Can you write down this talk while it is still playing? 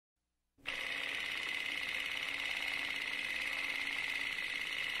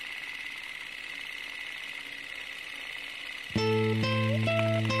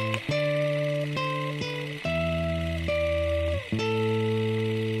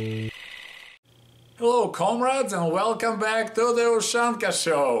Hello comrades and welcome back to the Ushanka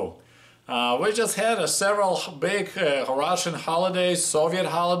Show. We just had several big Russian holidays, Soviet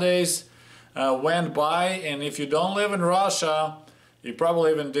holidays went by, and if you don't live in Russia, you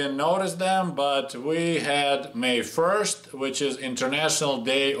probably even didn't notice them, but we had May 1st, which is International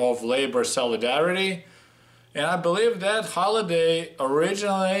Day of Labor Solidarity, and I believe that holiday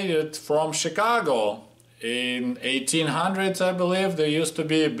originated from Chicago. In 1800s, I believe, there used to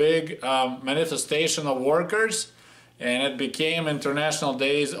be a big manifestation of workers, and it became International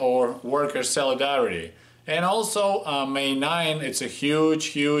Days of Workers' Solidarity. And also May 9, it's a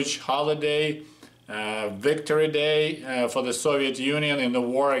huge holiday, victory day for the Soviet Union in the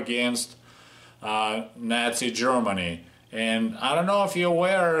war against Nazi Germany. And I don't know if you're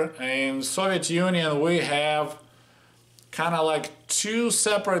aware, in Soviet Union we have kind of like two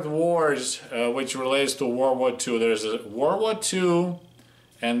separate wars which relates to World War II. There's a World War II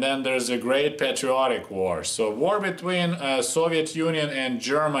and then there's a Great Patriotic War. So war between Soviet Union and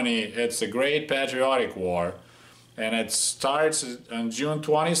Germany, it's a Great Patriotic War, and it starts on June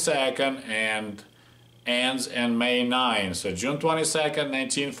 22nd and ends on May 9. So June 22nd,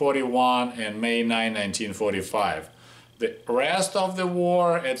 1941 and May 9, 1945. The rest of the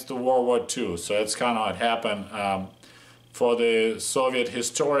war, it's the World War II. So it's kind of what happened. For the Soviet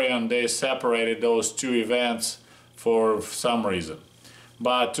historian, they separated those two events for some reason.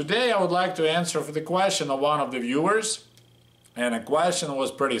 But today I would like to answer for the question of one of the viewers, and the question was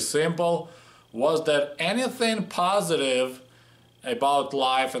pretty simple. Was there anything positive about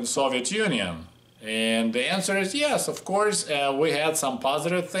life in Soviet Union? And the answer is yes, of course. We had some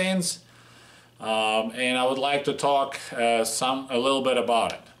positive things, and I would like to talk a little bit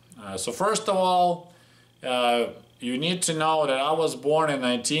about it. So first of all, you need to know that I was born in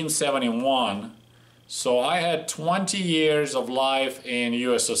 1971, so I had 20 years of life in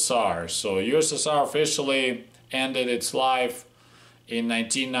USSR. So USSR officially ended its life in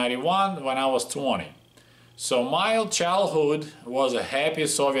 1991 when I was 20. So my childhood was a happy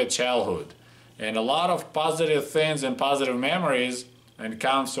Soviet childhood, and a lot of positive things and positive memories, and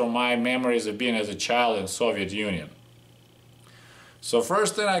comes from my memories of being as a child in Soviet Union. So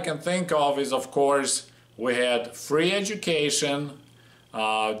first thing I can think of is, of course, we had free education,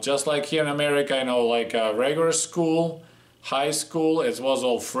 just like here in America, you know, like a regular school, high school, it was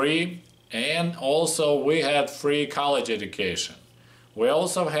all free. And also we had free college education. We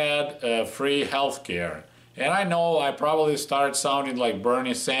also had free health care. And I know I probably start sounding like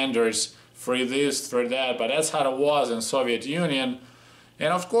Bernie Sanders, free this, free that, but that's how it was in Soviet Union. And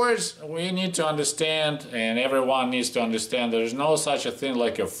of course, we need to understand, and everyone needs to understand, there's no such a thing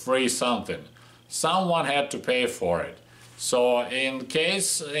like a free something. Someone had to pay for it. So in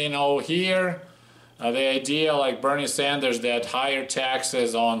case, you know, here, the idea like Bernie Sanders that higher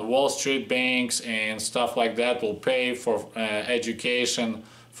taxes on Wall Street banks and stuff like that will pay for education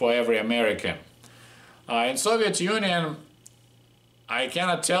for every American. In Soviet Union, I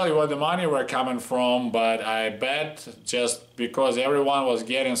cannot tell you where the money were coming from, but I bet just because everyone was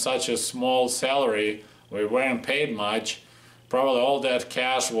getting such a small salary, we weren't paid much. Probably all that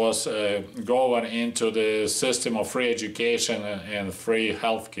cash was going into the system of free education and free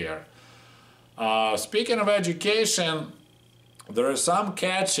healthcare. Speaking of education, there are some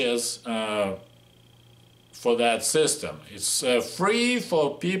catches for that system. It's free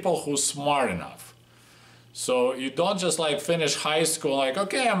for people who's smart enough. So you don't just like finish high school like,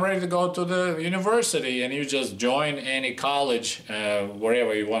 okay, I'm ready to go to the university, and you just join any college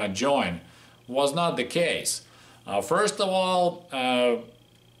wherever you want to join. Was not the case. First of all,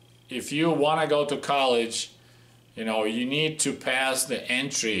 if you want to go to college, you know, you need to pass the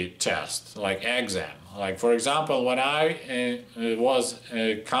entry test, like exam. Like for example, when I was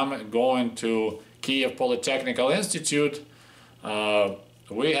going to Kiev Polytechnical Institute,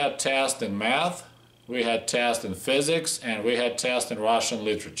 we had tests in math, we had tests in physics, and we had tests in Russian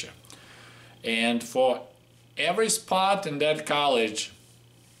literature. And for every spot in that college,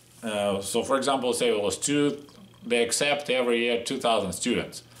 so for example, say it was they accept every year 2,000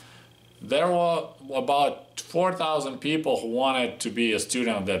 students. There were about 4,000 people who wanted to be a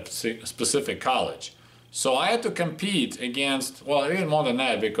student of that specific college. So I had to compete against, well, even more than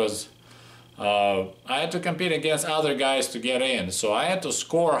that, because I had to compete against other guys to get in. So I had to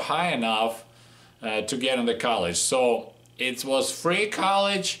score high enough to get in the college. So it was free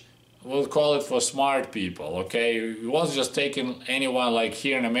college, we'll call it for smart people, okay? It wasn't just taking anyone like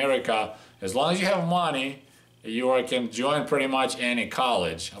here in America. As long as you have money, you can join pretty much any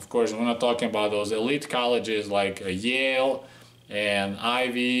college. Of course, we're not talking about those elite colleges like Yale and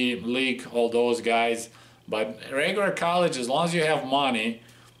Ivy League, all those guys. But regular college, as long as you have money,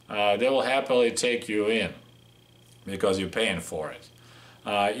 they will happily take you in because you're paying for it.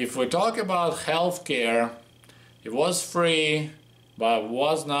 If we talk about healthcare, it was free, but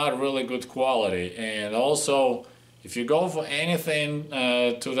was not really good quality. And also, if you go for anything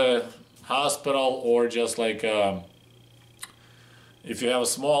to the hospital, or just like if you have a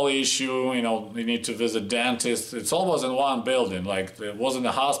small issue, you know, you need to visit dentist, it's always in one building. Like, it wasn't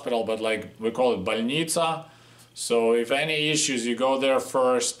a hospital, but like we call it больница. So if any issues, you go there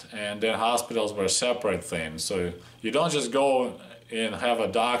first, and then hospitals were separate things. So you don't just go and have a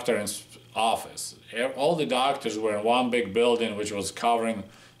doctor in office. All the doctors were in one big building, which was covering,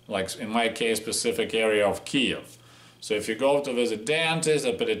 like in my case, specific area of Kiev. So if you go to visit dentist,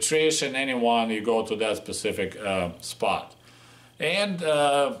 a pediatrician, anyone, you go to that specific spot. And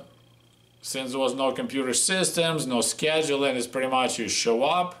since there was no computer systems, no scheduling, it's pretty much you show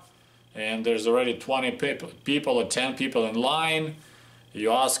up, and there's already 20 people or 10 people in line.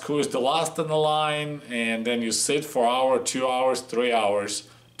 You ask who's the last in the line, and then you sit for an hour, 2 hours, 3 hours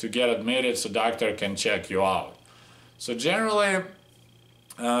to get admitted so doctor can check you out. So generally,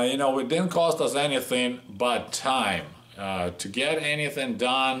 you know, it didn't cost us anything but time to get anything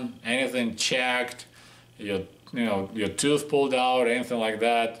done, anything checked, your tooth pulled out, anything like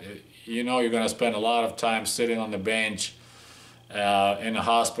that. You know, you're gonna spend a lot of time sitting on the bench in a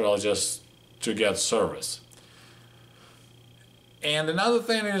hospital just to get service. And another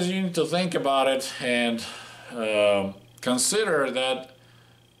thing is, you need to think about it and consider that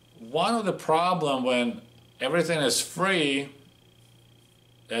one of the problems when everything is free,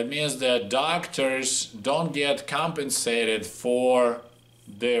 that means that doctors don't get compensated for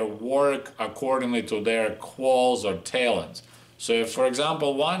their work accordingly to their quals or talents. So if, for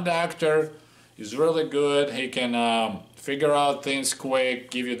example, one doctor is really good, he can figure out things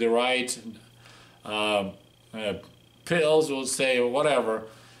quick, give you the right pills, we'll say, or whatever,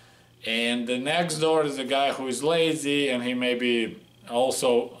 and the next door is a guy who is lazy, and he maybe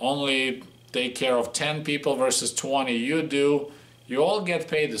also only take care of 10 people versus 20 you do, you all get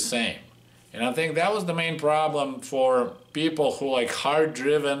paid the same. And I think that was the main problem for people who like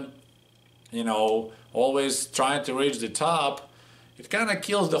hard-driven, you know, always trying to reach the top. It kind of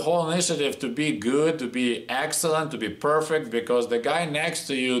kills the whole initiative to be good, to be excellent, to be perfect, because the guy next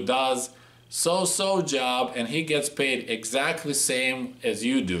to you does so-so job and he gets paid exactly same as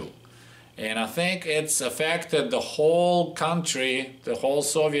you do. And I think it's affected the whole country, the whole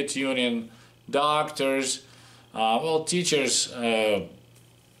Soviet Union, doctors, well, teachers,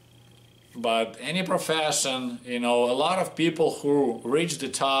 but any profession, you know, a lot of people who reach the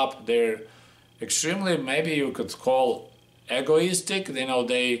top, they're extremely, maybe you could call egoistic. You know,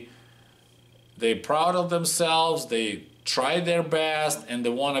 they're proud of themselves, they try their best, and they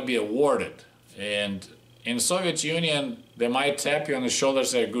want to be awarded. And in Soviet Union, they might tap you on the shoulder,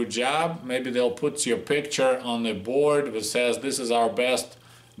 say good job. Maybe they'll put your picture on the board that says this is our best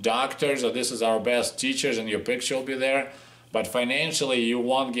doctors or this is our best teachers, and your picture will be there. But financially, you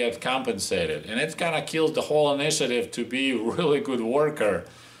won't get compensated. And it kind of kills the whole initiative to be a really good worker.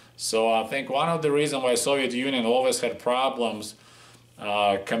 So I think one of the reasons why Soviet Union always had problems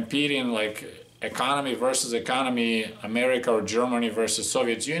competing, like economy versus economy, America or Germany versus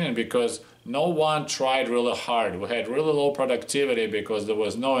Soviet Union, because no one tried really hard. We had really low productivity because there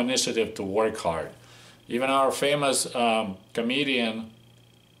was no initiative to work hard. Even our famous comedian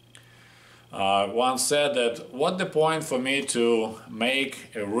once said that, what the point for me to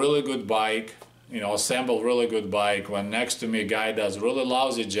make a really good bike, you know, assemble a really good bike, when next to me a guy does a really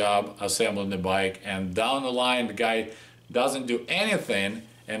lousy job assembling the bike, and down the line the guy doesn't do anything,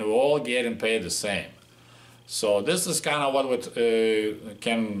 and we're all getting paid the same. So this is kind of what we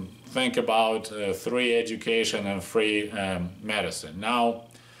can think about free education and free medicine. Now,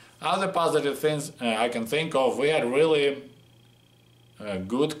 other positive things I can think of, we had really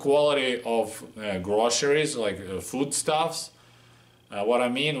good quality of groceries, like foodstuffs. What I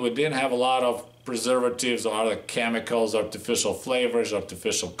mean, we didn't have a lot of preservatives or other chemicals, artificial flavors,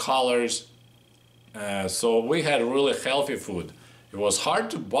 artificial colors. So we had really healthy food. It was hard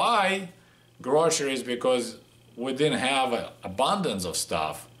to buy groceries because we didn't have an abundance of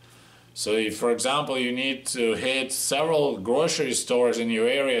stuff. So if, for example, you need to hit several grocery stores in your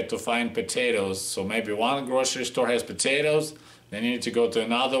area to find potatoes, so maybe one grocery store has potatoes, then you need to go to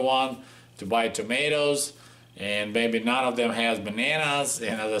another one to buy tomatoes, and maybe none of them has bananas,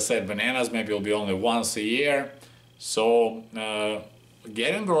 and as I said, bananas maybe will be only once a year. So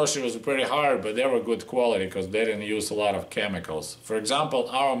getting groceries was pretty hard, but they were good quality because they didn't use a lot of chemicals. For example,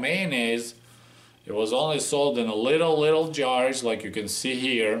 our mayonnaise, it was only sold in a little jars like you can see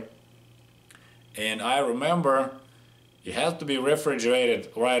here. And I remember it has to be refrigerated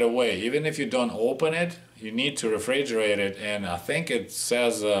right away. Even if you don't open it, you need to refrigerate it. And I think it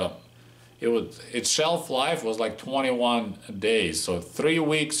says its shelf life was like 21 days. So 3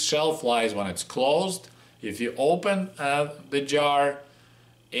 weeks shelf life when it's closed. If you open the jar,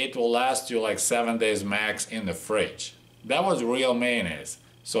 it will last you like 7 days max in the fridge. That was real mayonnaise.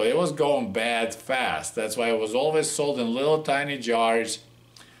 So it was going bad fast. That's why it was always sold in little tiny jars.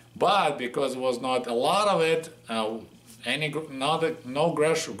 But because it was not a lot of it, no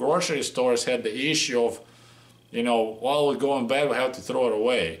grocery stores had the issue of, while it's going bad, we have to throw it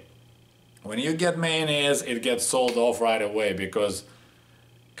away. When you get mayonnaise, it gets sold off right away because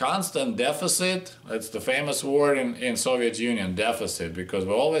constant deficit, that's the famous word in Soviet Union, deficit, because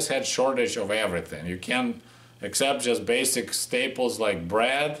we always had shortage of everything. You can't accept just basic staples like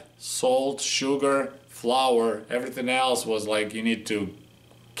bread, salt, sugar, flour. Everything else was like you need to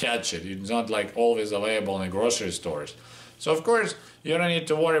catch it. It's not like always available in the grocery stores. So of course you don't need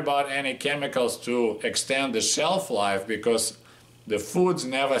to worry about any chemicals to extend the shelf life because the foods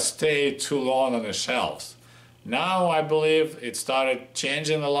never stay too long on the shelves. Now I believe it started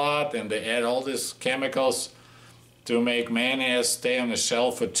changing a lot and they add all these chemicals to make mayonnaise stay on the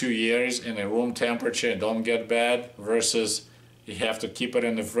shelf for 2 years in a room temperature and don't get bad, versus you have to keep it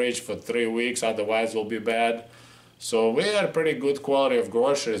in the fridge for 3 weeks, otherwise it will be bad. So we had pretty good quality of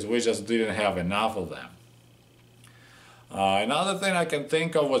groceries, we just didn't have enough of them. Another thing I can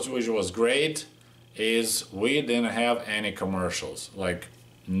think of which was great is we didn't have any commercials, like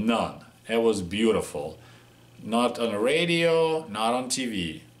none. It was beautiful. Not on the radio, not on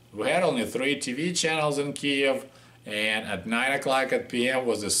TV. We had only 3 TV channels in Kiev, and at 9 o'clock at p.m.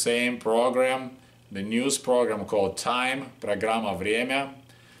 was the same program, the news program called Time, Программа Время.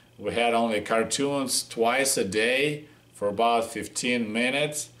 We had only cartoons twice a day for about 15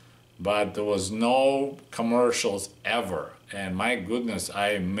 minutes, but there was no commercials ever. And my goodness,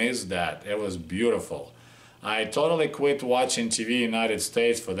 I missed that. It was beautiful. I totally quit watching TV in the United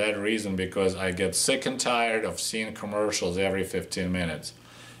States for that reason, because I get sick and tired of seeing commercials every 15 minutes.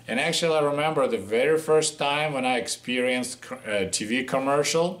 And actually I remember the very first time when I experienced a TV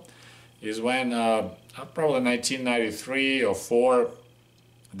commercial is when probably 1993 or 4,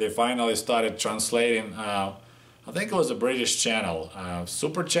 they finally started translating, I think it was a British channel,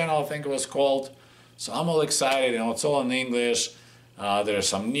 Super Channel I think it was called. So I'm all excited, it's all in English. There's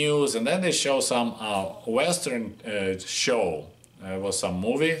some news, and then they show some Western show. It was some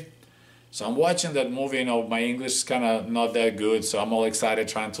movie. So I'm watching that movie, my English is kind of not that good, so I'm all excited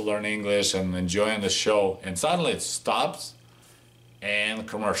trying to learn English and enjoying the show. And suddenly it stops and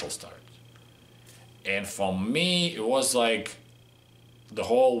commercial starts. And for me, it was like the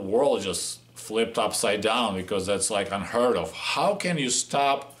whole world just flipped upside down, because that's like unheard of. How can you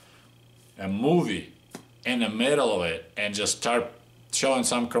stop a movie in the middle of it and just start showing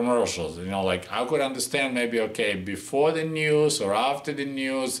some commercials? Like I could understand maybe, okay, before the news or after the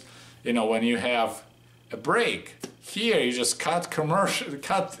news, when you have a break. Here you just cut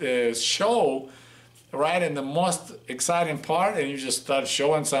show right in the most exciting part, and you just start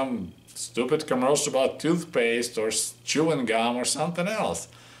showing some stupid commercial about toothpaste or chewing gum or something else.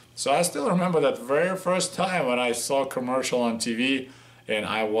 So I still remember that very first time when I saw a commercial on TV, and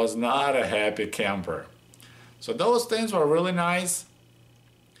I was not a happy camper. So those things were really nice.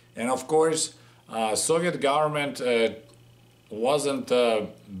 And of course, Soviet government wasn't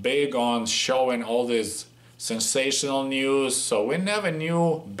big on showing all this sensational news, so we never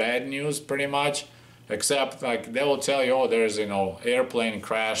knew bad news pretty much, except like they will tell you, oh, there's airplane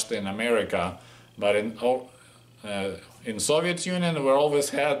crashed in America, but in Soviet Union we always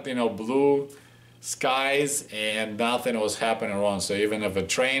had blue skies and nothing was happening wrong. So even if a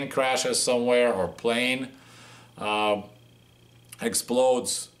train crashes somewhere or plane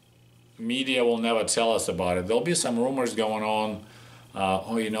explodes, media will never tell us about it. There'll be some rumors going on,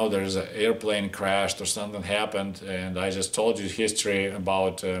 there's an airplane crashed or something happened, and I just told you history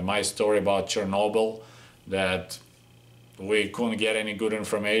about my story about Chernobyl, that we couldn't get any good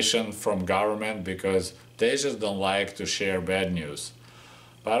information from government because they just don't like to share bad news.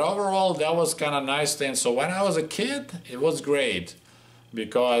 But overall, that was kind of nice thing. So when I was a kid, it was great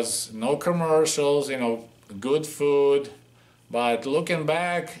because no commercials, good food. But looking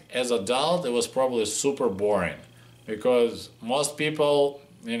back as adult, it was probably super boring, because most people,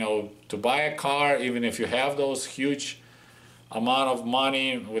 to buy a car, even if you have those huge amount of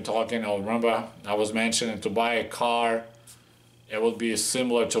money, we're talking, remember I was mentioning, to buy a car, it would be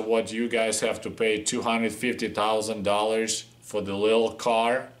similar to what you guys have to pay, $250,000 for the little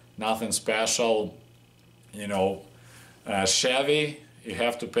car, nothing special. Chevy, you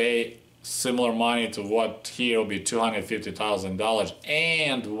have to pay similar money to what here will be $250,000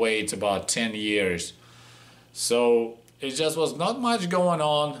 and wait about 10 years. So it just was not much going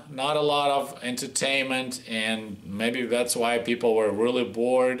on, not a lot of entertainment, and maybe that's why people were really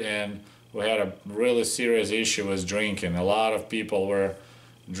bored, and we had a really serious issue with drinking. A lot of people were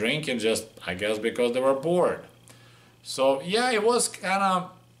drinking just, I guess, because they were bored. So yeah, it was kind of,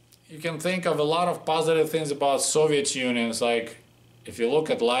 you can think of a lot of positive things about Soviet Union. It's like, if you look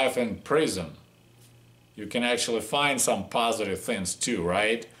at life in prison, you can actually find some positive things too,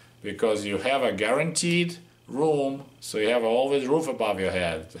 right? Because you have a guaranteed room, so you have always roof above your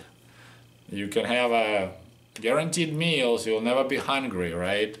head. You can have a guaranteed meals, you'll never be hungry,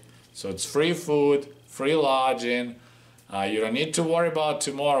 right? So it's free food, free lodging. You don't need to worry about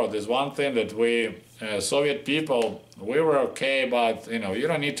tomorrow. There's one thing that we Soviet people, we were okay about, you know, you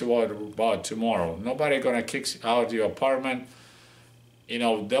don't need to worry about tomorrow. Nobody gonna kick out your apartment. You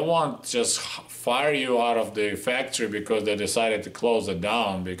know, they won't just fire you out of the factory because they decided to close it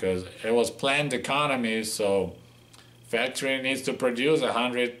down, because it was planned economy. So factory needs to produce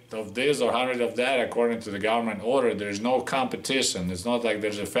 100 of this or 100 of that according to the government order. There's no competition. It's not like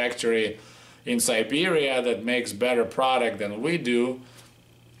there's a factory in Siberia that makes better product than we do.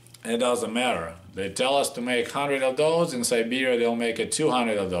 It doesn't matter. They tell us to make 100 of those. In Siberia, they'll make it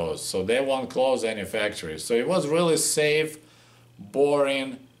 200 of those. So they won't close any factories. So it was really safe,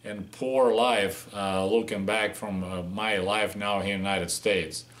 boring, and poor life, looking back from my life now here in the United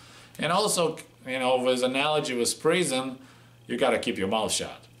States. And also, you know, with analogy with prison, you got to keep your mouth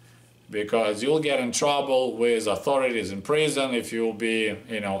shut, because you'll get in trouble with authorities in prison if you'll be,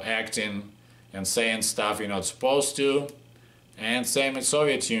 you know, acting and saying stuff you're not supposed to. And same in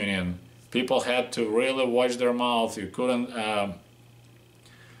Soviet Union. People had to really watch their mouth. You couldn't,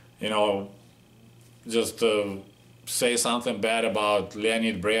 you know, just say something bad about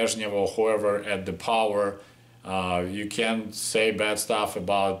Leonid Brezhnev or whoever at the power. You can't say bad stuff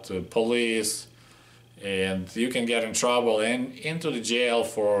about police, and you can get in trouble and into the jail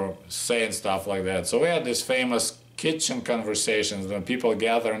for saying stuff like that. So we had these famous kitchen conversations when people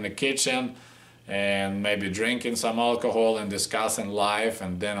gather in the kitchen and maybe drinking some alcohol and discussing life,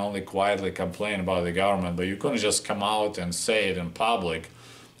 and then only quietly complain about the government. But you couldn't just come out and say it in public.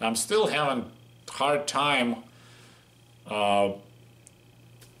 I'm still having a hard time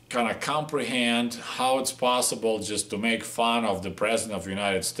kind of comprehend how it's possible just to make fun of the President of the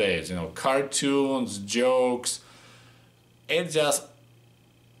United States. You know, cartoons, jokes. It just,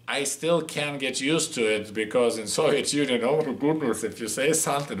 I still can't get used to it, because in Soviet Union, oh my goodness, if you say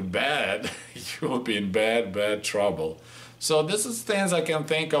something bad, you'll be in bad trouble. So this is things I can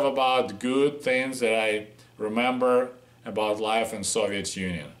think of about good things that I remember about life in Soviet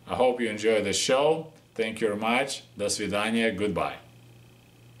Union. I hope you enjoy the show. Thank you very much. До свидания. Goodbye.